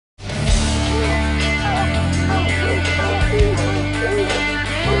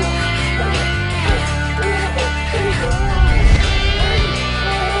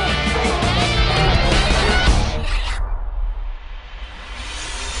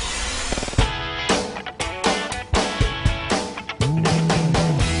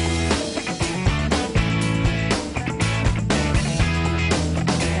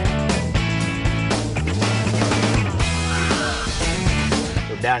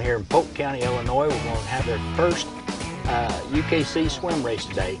down here in Polk County, Illinois. We're going to have their first UKC swim race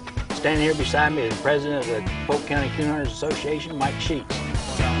today. Standing here beside me is the president of the Polk County Coonhounds Association, Mike Sheets.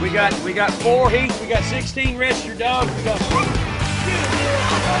 We got 4 heats. We got 16 registered dogs. We got.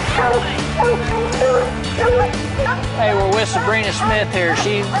 Hey, we're with Sabrina Smith here.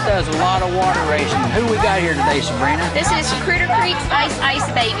 She does a lot of water racing. Who we got here today, Sabrina? This is Critter Creek's Ice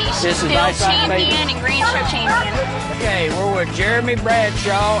Babies. This is Field Ice champion Baby. and Grand Show champion. Okay, we're with Jeremy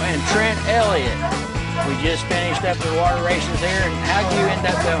Bradshaw and Trent Elliott. We just finished up the water races here, and how'd you end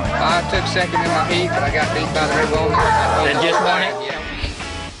up doing? I took second in my heat, but I got beat by the red bulls. And just won it? Yeah.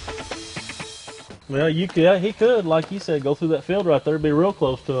 Well, he could, like you said, go through that field right there, be real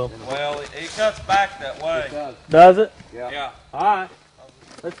close to him. Well, he cuts back that way. Does it? Yeah. All right.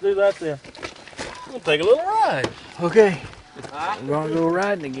 Let's do that then. We'll take a little ride. Okay, we're gonna go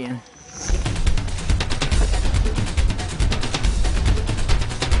riding again.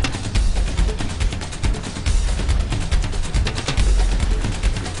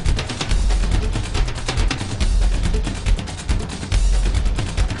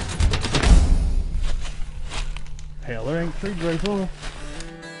 Hell, there ain't trees right on.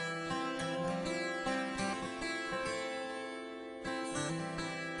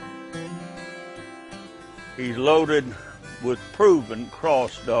 He's loaded with proven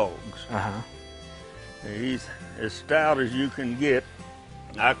cross dogs. Uh-huh. He's as stout as you can get.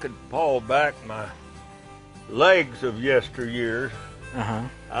 I could paw back my legs of yesteryears. Uh-huh.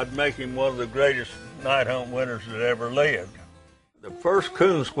 I'd make him one of the greatest night hunt winners that ever lived. The first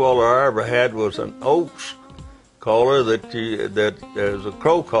coon squaller I ever had was an Oaks caller that is a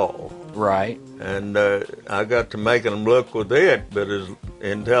crow call. Right. And I got to making them look with it, but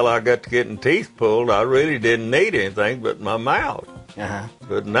until I got to getting teeth pulled, I really didn't need anything but my mouth. Uh-huh.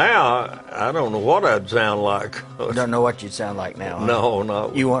 But now, I don't know what I'd sound like. You don't know what you'd sound like now, huh? No,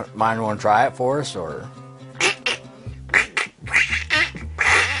 no. You want to try it for us, or?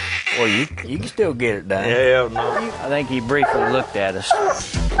 Well, you can still get it done. Yeah, no. I think he briefly looked at us.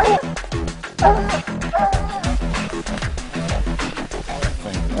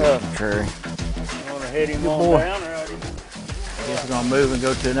 True. I'm gonna head him on boy. down there. Guess we're gonna move and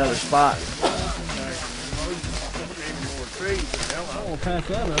go to another spot. I won't pass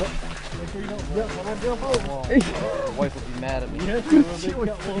that up. Make sure you don't jump when I jump over. Your wife will be mad at me. We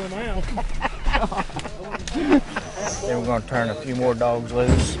got one of them out. Then we're gonna turn a few more dogs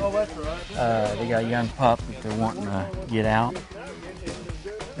loose. Oh, that's right. They got a young pup that they're wanting to get out.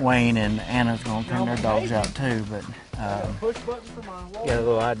 Wayne and Anna's gonna turn their dogs out too, but get a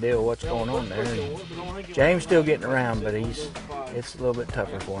little idea of what's going on there. And James still getting around, but it's a little bit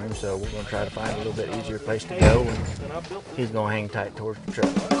tougher for him, so we're gonna try to find a little bit easier place to go, and he's gonna hang tight towards the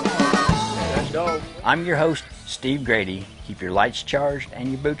truck. I'm your host, Steve Grady. Keep your lights charged and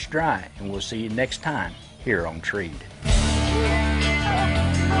your boots dry, and we'll see you next time here on Treed.